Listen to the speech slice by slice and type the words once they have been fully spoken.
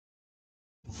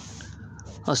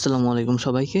আসসালামু আলাইকুম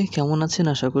সবাইকে। কেমন আছেন?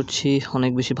 আশা করছি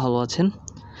অনেক বেশি ভালো আছেন।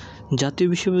 জাতীয়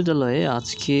বিশ্ববিদ্যালয়ে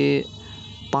আজকে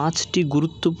 5টি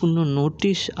গুরুত্বপূর্ণ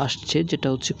নোটিশ আসছে, যেটা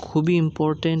হচ্ছে খুবই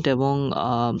ইম্পর্ট্যান্ট এবং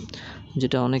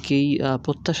যেটা অনেকেই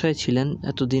প্রত্যাশায় ছিলেন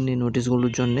এতদিন এই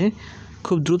নোটিশগুলোর জন্যে।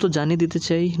 খুব দ্রুত জানিয়ে দিতে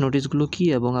চাই নোটিশগুলো কী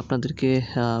এবং আপনাদেরকে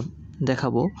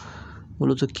দেখাবো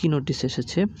মূলত কী নোটিশ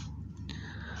এসেছে।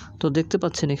 তো দেখতে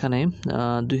পাচ্ছেন এখানে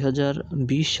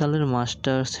 2020 সালের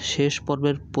মাস্টার্স শেষ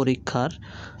পর্বের পরীক্ষার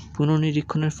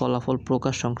পুনর্নিরীক্ষণের ফলাফল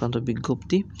প্রকাশ সংক্রান্ত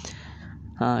বিজ্ঞপ্তি।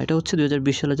 এটা হচ্ছে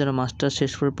 2020 সালে যারা মাস্টার্স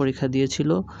শেষ পর্বের পরীক্ষা দিয়েছিল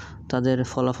তাদের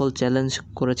ফলাফল চ্যালেঞ্জ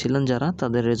করেছিলেন যারা,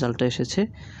 তাদের রেজাল্টটা এসেছে।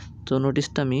 তো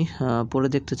নোটিশটা আমি পড়ে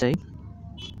দেখতে চাই।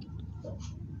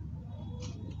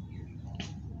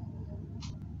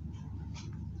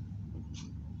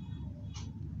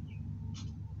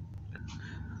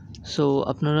 সো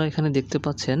আপনারা এখানে দেখতে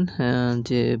পাচ্ছেন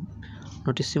যে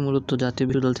নোটিশটি মূলত জাতীয়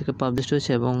বিশ্ববিদ্যালয় থেকে পাবলিশ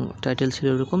হয়েছে এবং টাইটেল ছিল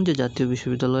এরকম যে জাতীয়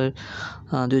বিশ্ববিদ্যালয়ের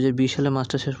 2020 সালে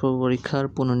মাস্টার শেষ পর্ব পরীক্ষার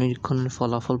পুনর্নিরীক্ষণের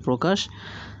ফলাফল প্রকাশ।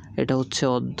 এটা হচ্ছে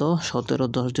অদ্য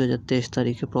 17/10/2023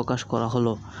 তারিখে প্রকাশ করা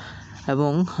হলো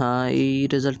এবং এই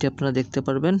রেজাল্টটি আপনারা দেখতে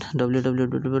পারবেন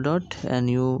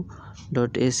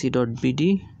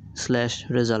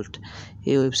www.nu.ac.bd/result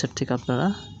এই ওয়েবসাইট থেকে আপনারা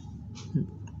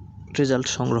রেজাল্ট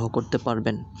সংগ্রহ করতে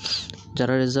পারবেন।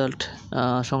 যারা রেজাল্ট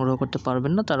সংগ্রহ করতে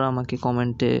পারবেন না তারা আমাকে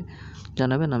কমেন্টে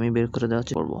জানাবেন, আমি বের করে দেওয়ার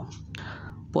চেষ্টা করব।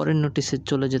 পরের নোটিশে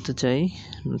চলে যেতে চাই।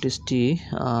 নোটিশটি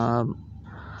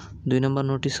 2 নম্বর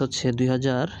নোটিশ হচ্ছে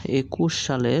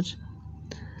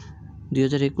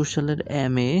 2021 সালের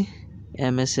MA,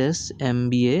 MSS,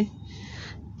 MBA,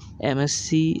 MSc,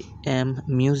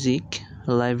 music,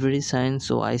 library science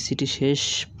ও ICT শেষ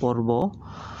পর্ব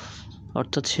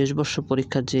অর্থাৎ শেষ বর্ষ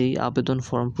পরীক্ষার যেই আবেদন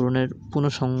ফর্ম পূরণের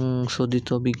পুনঃসংশোধিত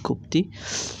বিজ্ঞপ্তি।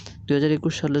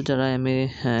 2021 সালে যারা MA,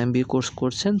 MBA কোর্স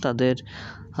করছেন তাদের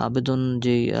আবেদন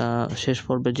যেই শেষ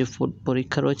পর্বের যে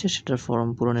পরীক্ষা রয়েছে সেটার ফর্ম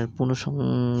পূরণের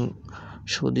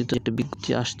পুনঃসংশোধিত একটা বিজ্ঞপ্তি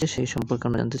আসছে, সেই সম্পর্কে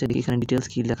আমরা জানতে চাই। এখানে ডিটেলস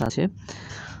কী লেখা আছে।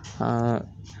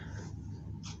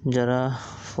 যারা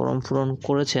ফর্ম পূরণ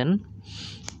করেছেন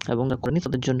এবং করেনি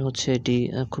তাদের জন্য হচ্ছে এটি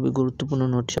খুবই গুরুত্বপূর্ণ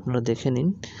নোটিশ, আপনারা দেখে নিন।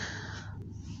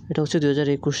 এটা হচ্ছে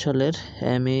 2021 সালের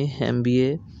MA, MBA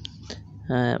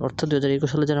অর্থাৎ 2021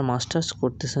 সালে যারা মাস্টার্স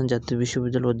করতেছেন জাতীয়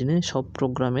বিশ্ববিদ্যালয়ের অধীনে সব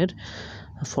প্রোগ্রামের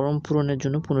ফর্ম পূরণের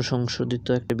জন্য পুনঃসংশোধিত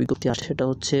একটা বিজ্ঞপ্তি আসে। সেটা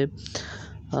হচ্ছে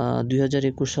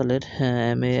 2021 সালের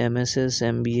MA, MSS,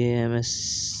 MBA,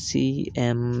 MSc,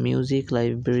 music,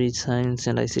 library science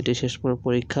and ICT শেষ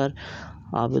পরীক্ষার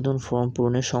আবেদন ফর্ম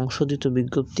পূরণের সংশোধিত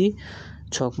বিজ্ঞপ্তি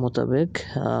ছক মোতাবেক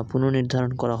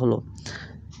পুনর্নির্ধারণ করা হলো।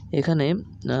 এখানে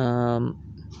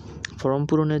ফর্ম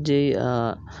পূরণের যেই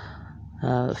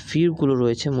ফিগুলো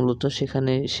রয়েছে মূলত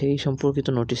সেখানে সেই সম্পর্কিত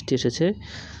নোটিশটি এসেছে।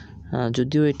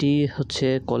 যদিও এটি হচ্ছে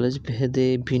কলেজ ভেদে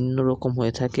ভিন্ন রকম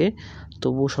হয়ে থাকে,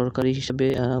 তবুও সরকারি হিসাবে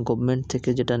গভর্নমেন্ট থেকে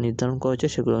যেটা নির্ধারণ করা হয়েছে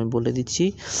সেগুলো আমি বলে দিচ্ছি।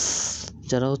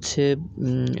 যারা হচ্ছে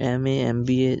MA,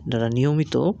 MBA যারা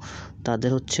নিয়মিত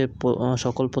তাদের হচ্ছে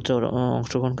সকল পত্রে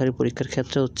অংশগ্রহণকারী পরীক্ষার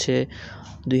ক্ষেত্রে হচ্ছে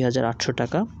 2800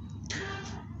 টাকা।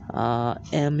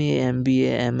 MA,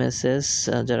 MBA, MSS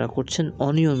যারা করছেন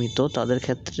অনিয়মিত তাদের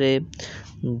ক্ষেত্রে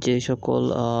যে সকল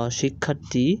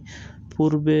শিক্ষার্থী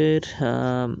পূর্বের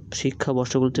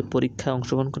শিক্ষাবর্ষগুলোতে পরীক্ষায়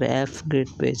অংশগ্রহণ করে F গ্রেড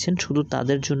পেয়েছেন শুধু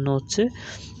তাদের জন্য হচ্ছে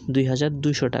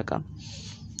 2200 টাকা।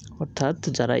 অর্থাৎ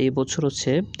যারা এই বছর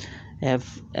হচ্ছে F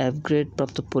গ্রেড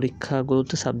প্রাপ্ত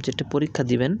পরীক্ষাগুলোতে সাবজেক্টে পরীক্ষা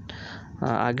দিবেন,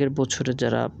 আগের বছরে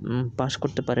যারা পাস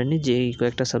করতে পারেনি যে এই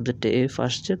কয়েকটা সাবজেক্টে F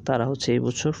আসছে তারা হচ্ছে এই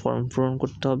বছর ফর্ম পূরণ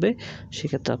করতে হবে।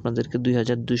 সেক্ষেত্রে আপনাদেরকে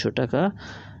 2200 টাকা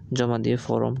জমা দিয়ে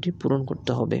ফর্মটি পূরণ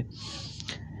করতে হবে।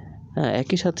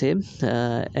 একই সাথে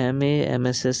MA,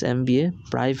 MSS, MBA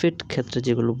প্রাইভেট ক্ষেত্রে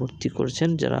যেগুলো ভর্তি করছেন,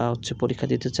 যারা হচ্ছে পরীক্ষা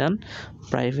দিতে চান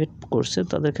প্রাইভেট কোর্সে,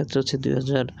 তাদের ক্ষেত্রে হচ্ছে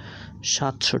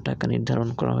 2700 টাকা নির্ধারণ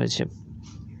করা হয়েছে।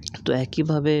 তো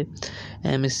একইভাবে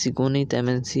MSc গণিত,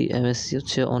 MSc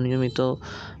হচ্ছে অনিয়মিত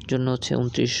জন্য হচ্ছে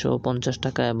 2950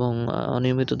 টাকা এবং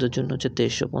অনিয়মিতদের জন্য হচ্ছে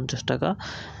 2350 টাকা।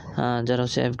 যারা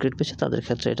হচ্ছে F গ্রেড পেয়েছে তাদের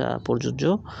ক্ষেত্রে এটা প্রযোজ্য।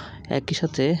 একই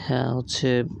সাথে হচ্ছে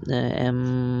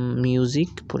মিউজিক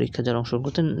পরীক্ষা যারা অংশগ্রহণ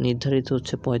করতেন নির্ধারিত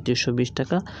হচ্ছে 3520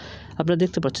 টাকা। আপনারা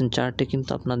দেখতে পাচ্ছেন চার্টে কিন্তু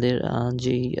আপনাদের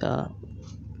যেই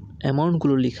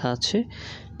অ্যামাউন্টগুলো লেখা আছে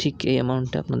ঠিক এই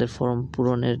অ্যামাউন্টে আপনাদের ফর্ম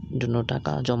পূরণের জন্য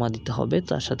টাকা জমা দিতে হবে,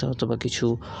 তার সাথে হয়তোবা কিছু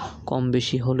কম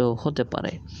বেশি হলেও হতে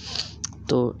পারে।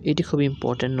 তো এটি খুবই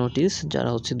ইম্পর্ট্যান্ট নোটিশ। যারা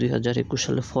হচ্ছে 2021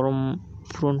 সালে ফর্ম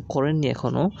পূরণ করেননি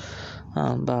এখনও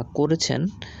বা করেছেন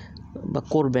বা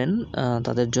করবেন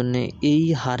তাদের জন্য এই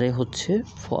হারে হচ্ছে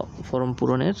ফর্ম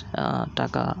পূরণের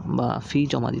টাকা বা ফি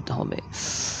জমা দিতে হবে।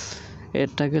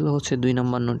 এটা গেল হচ্ছে 2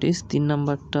 নাম্বার নোটিশ। 3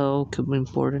 নাম্বারটাও খুব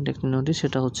ইম্পর্ট্যান্ট একটা নোটিশ,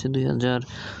 সেটা হচ্ছে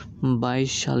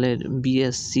 2022 সালের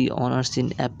BSc honours in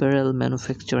apparel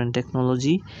manufacture and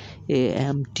technology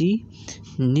AMT,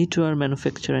 knitwear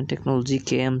manufacture and technology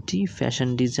KMT, fashion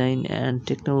design and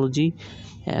technology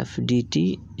FDT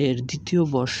এর দ্বিতীয়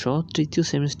বর্ষ তৃতীয়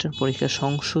সেমিস্টার পরীক্ষা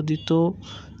সংশোধিত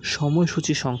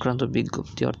সময়সূচি সংক্রান্ত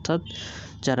বিজ্ঞপ্তি। অর্থাৎ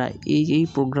যারা এই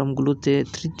প্রোগ্রামগুলোতে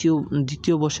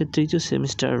দ্বিতীয় বর্ষের তৃতীয়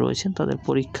সেমিস্টারে রয়েছেন তাদের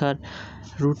পরীক্ষার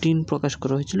রুটিন প্রকাশ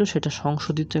করা হয়েছিল, সেটা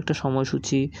সংশোধিত একটা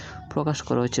সময়সূচি প্রকাশ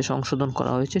করা হয়েছে, সংশোধন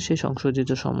করা হয়েছে। সেই সংশোধিত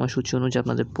সময়সূচি অনুযায়ী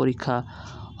আপনাদের পরীক্ষা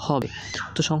হবে।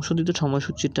 তো সংশোধিত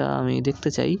সময়সূচিটা আমি দেখতে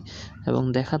চাই এবং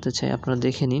দেখাতে চাই, আপনারা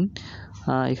দেখে নিন।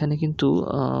 এখানে কিন্তু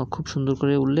খুব সুন্দর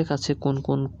করে উল্লেখ আছে কোন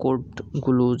কোন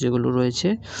কোডগুলো যেগুলো রয়েছে,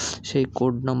 সেই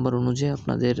কোড নাম্বার অনুযায়ী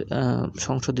আপনাদের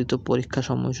সংশোধিত পরীক্ষা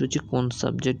সময়সূচি কোন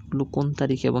সাবজেক্টগুলো কোন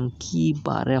তারিখে এবং কী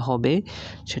বারে হবে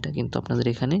সেটা কিন্তু আপনাদের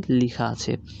এখানে লেখা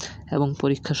আছে। এবং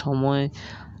পরীক্ষার সময়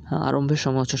আরম্ভের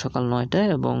সময় হচ্ছে সকাল 9টায়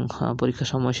এবং পরীক্ষার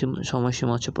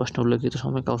সময়সীমা হচ্ছে প্রশ্ন উল্লেখিত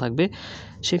সময়কাল থাকবে।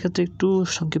 সেক্ষেত্রে একটু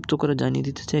সংক্ষিপ্ত করে জানিয়ে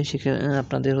দিতে চাই, সেখানে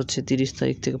আপনাদের হচ্ছে 30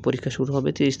 তারিখ থেকে পরীক্ষা শুরু হবে।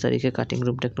 30 তারিখে কাটিং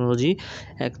রুম টেকনোলজি,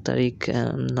 1 তারিখ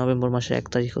নভেম্বর মাসের 1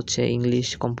 তারিখ হচ্ছে ইংলিশ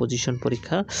কম্পোজিশন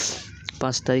পরীক্ষা,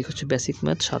 5 তারিখ হচ্ছে বেসিক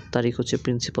ম্যাথ, 7 তারিখ হচ্ছে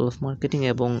প্রিন্সিপাল অফ মার্কেটিং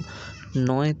এবং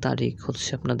 9 তারিখ হচ্ছে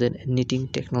আপনাদের নিটিং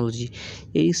টেকনোলজি।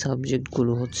 এই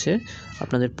সাবজেক্টগুলো হচ্ছে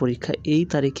আপনাদের পরীক্ষা এই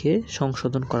তারিখে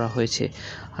সংশোধন করা হয়েছে।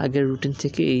 আগের রুটিন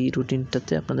থেকে এই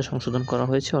রুটিনটাতে আপনাদের সংশোধন করা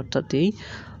হয়েছে, অর্থাৎ এই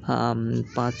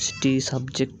 5টি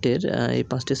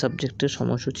সাবজেক্টের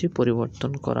সময়সূচি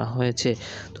পরিবর্তন করা হয়েছে।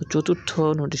 তো চতুর্থ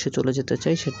নোটিশে চলে যেতে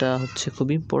চাই, সেটা হচ্ছে খুব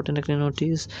ইম্পর্ট্যান্ট একটা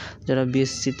নোটিশ। যারা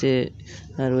বিএসসিতে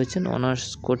রয়েছেন, অনার্স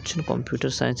করছেন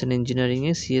কম্পিউটার সায়েন্স অ্যান্ড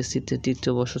ইঞ্জিনিয়ারিংয়ে, সিএসসিতে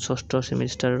তৃতীয় বর্ষ ষষ্ঠ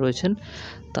সেমিস্টারে রয়েছেন,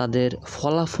 তাদের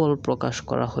ফলাফল প্রকাশ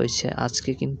করা হয়েছে।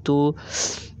 আজকে কিন্তু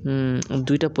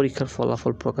 2টা পরীক্ষার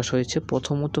ফলাফল প্রকাশ হয়েছে।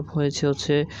 প্রথমত হয়েছে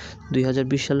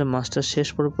 2020 সালের মাস্টার শেষ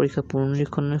পরীক্ষা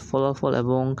পুনর্নিরীক্ষণের ফলাফল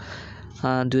এবং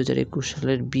 2021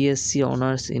 সালের BSc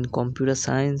honours in computer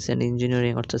science and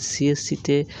engineering অর্থাৎ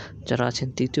সিএসসিতে যারা আছেন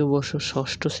তৃতীয় বর্ষ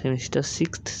ষষ্ঠ সেমিস্টার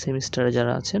 6th সেমিস্টারে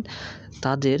যারা আছেন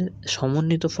তাদের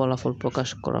সমন্বিত ফলাফল প্রকাশ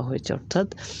করা হয়েছে। অর্থাৎ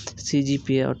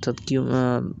সিজিপিএ অর্থাৎ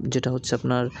যেটা হচ্ছে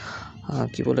আপনার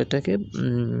কি বলে এটাকে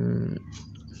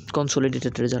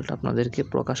কনসোলিডেটেড রেজাল্ট আপনাদেরকে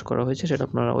প্রকাশ করা হয়েছে, সেটা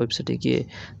আপনারা ওয়েবসাইটে গিয়ে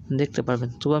দেখতে পারবেন।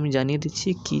 তো আমি জানিয়ে দিচ্ছি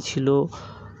কি ছিল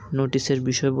নোটিশের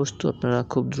বিষয়বস্তু, আপনারা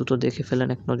খুব দ্রুত দেখে ফেলেন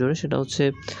এক নজরে। সেটা হচ্ছে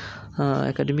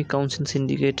একাডেমিক কাউন্সিল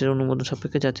সিন্ডিকেটের অনুমোদন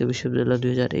সাপেক্ষে জাতীয় বিশ্ববিদ্যালয়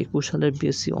 2021 সালের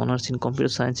BSc honours in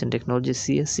computer science and technology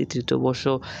CSC তৃতীয় বর্ষ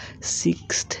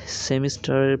 6th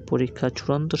সেমিস্টারের পরীক্ষা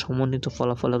চূড়ান্ত সমন্বিত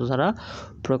ফলাফল দ্বারা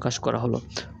প্রকাশ করা হলো।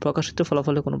 প্রকাশিত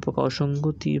ফলাফলে কোনো প্রকার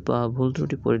অসঙ্গতি বা ভুল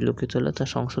ত্রুটি পরিলক্ষিত হলে তা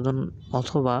সংশোধন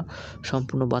অথবা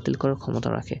সম্পূর্ণ বাতিল করার ক্ষমতা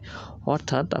রাখে।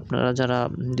 অর্থাৎ আপনারা যারা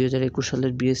 2021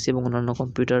 সালের বিএসসি এবং অন্যান্য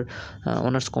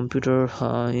honours computer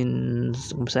in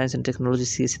science and technology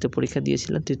সিএসসিতে পরীক্ষা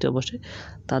দিয়েছিলেন তৃতীয় বর্ষে,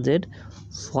 তাদের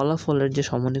ফলাফলের যে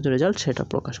সমন্বিত রেজাল্ট সেটা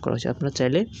প্রকাশ করা হয়েছে। আপনারা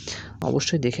চাইলে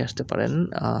অবশ্যই দেখে আসতে পারেন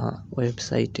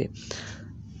ওয়েবসাইটে।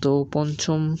 তো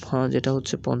যেটা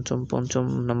হচ্ছে পঞ্চম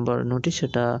নাম্বার নোটিশ,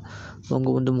 সেটা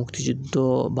বঙ্গবন্ধু মুক্তিযুদ্ধ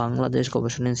বাংলাদেশ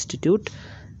গবেষণা ইনস্টিটিউট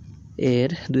এর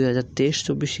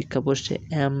 2023-24 শিক্ষাবর্ষে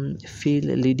MPhil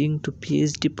leading to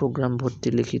PhD programme ভর্তি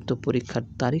লিখিত পরীক্ষার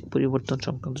তারিখ পরিবর্তন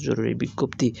সংক্রান্ত জরুরি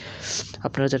বিজ্ঞপ্তি।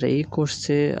 আপনারা যারা এই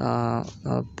কোর্সে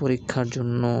পরীক্ষার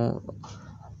জন্য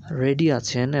রেডি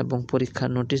আছেন এবং পরীক্ষার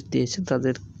নোটিশ দিয়েছেন,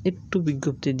 তাদের একটু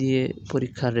বিজ্ঞপ্তি দিয়ে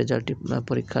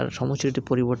পরীক্ষার সময়সূচিটি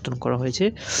পরিবর্তন করা হয়েছে।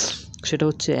 সেটা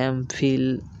হচ্ছে এমফিল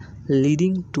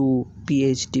লিডিং টু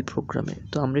পিএইচডি প্রোগ্রামে।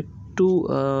 তো আমরা একটু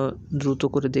দ্রুত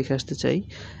করে দেখে আসতে চাই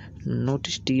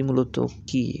নোটিশটি মূলত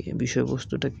কি,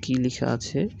 বিষয়বস্তুটা কি লেখা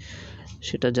আছে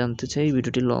সেটা জানতে চাই।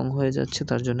 ভিডিওটি লং হয়ে যাচ্ছে,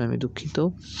 তার জন্য আমি দুঃখিত।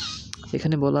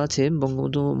 এখানে বলা আছে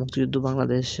বঙ্গবন্ধু মুক্তিযুদ্ধ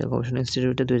বাংলাদেশ গবেষণা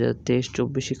ইনস্টিটিউটে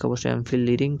 2023-24 শিক্ষাবর্ষে এমফিল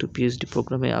লিডিং টু পিএইচডি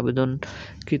প্রোগ্রামে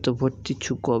আবেদনকৃত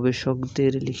ভর্তিচ্ছুক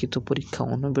গবেষকদের লিখিত পরীক্ষা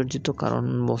অনবর্জিত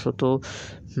কারণবশত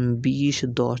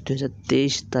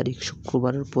 20-10-2023 তারিখ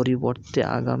শুক্রবারের পরিবর্তে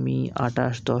আগামী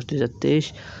 28-10-2023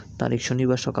 তারিখ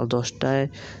শনিবার সকাল 10টায়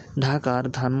ঢাকার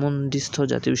ধানমন্ডিস্থ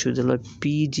জাতীয় বিশ্ববিদ্যালয়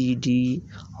পিজিডি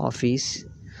অফিস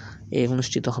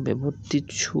অনুষ্ঠিত হবে।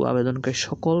 ভর্তিচ্ছু আবেদনকারী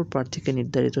সকল প্রার্থীকে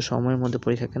নির্ধারিত সময়ের মধ্যে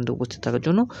পরীক্ষা কেন্দ্রে উপস্থিত থাকার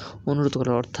জন্য অনুরোধ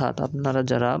করা। অর্থাৎ আপনারা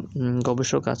যারা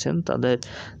গবেষক আছেন তাদের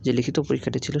যে লিখিত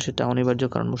পরীক্ষাটি ছিল সেটা অনিবার্য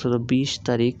কারণবশত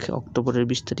অক্টোবরের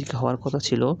 20 তারিখে হওয়ার কথা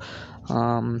ছিল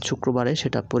শুক্রবারে,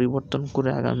 সেটা পরিবর্তন করে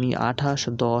আগামী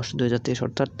 28-10-2023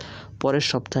 অর্থাৎ পরের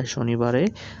সপ্তাহে শনিবারে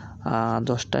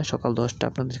 10টায়, সকাল 10টায়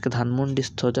আপনাদেরকে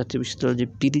ধানমন্ডিস্থ জাতীয় বিশ্ববিদ্যালয়ের যে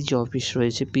পিডিজি অফিস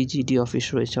রয়েছে, পিজিডি অফিস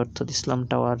রয়েছে, অর্থাৎ ইসলাম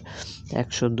টাওয়ার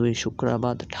 102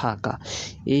 শুক্রাবাদ, ঢাকা,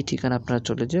 এই ঠিকানা আপনারা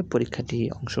চলে যেয়ে পরীক্ষাটি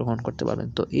অংশগ্রহণ করতে পারবেন।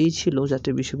 তো এই ছিল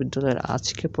জাতীয় বিশ্ববিদ্যালয়ের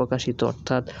আজকে প্রকাশিত,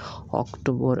 অর্থাৎ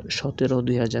অক্টোবর 17,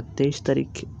 2023 তারিখ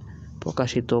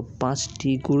প্রকাশিত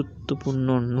 5টি গুরুত্বপূর্ণ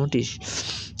নোটিশ।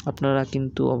 আপনারা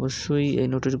কিন্তু অবশ্যই এই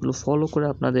নোটিশগুলো ফলো করে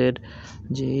আপনাদের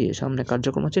যে সামনে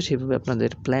কার্যক্রম আছে সেভাবে আপনাদের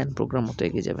প্ল্যান প্রোগ্রাম মতো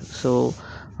এগিয়ে যাবেন। সো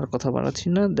আর কথা বাড়াচ্ছি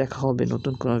না, দেখা হবে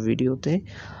নতুন কোনো ভিডিওতে।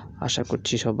 আশা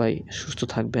করছি সবাই সুস্থ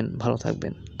থাকবেন, ভালো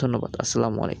থাকবেন। ধন্যবাদ।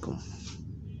 আসসালামু আলাইকুম।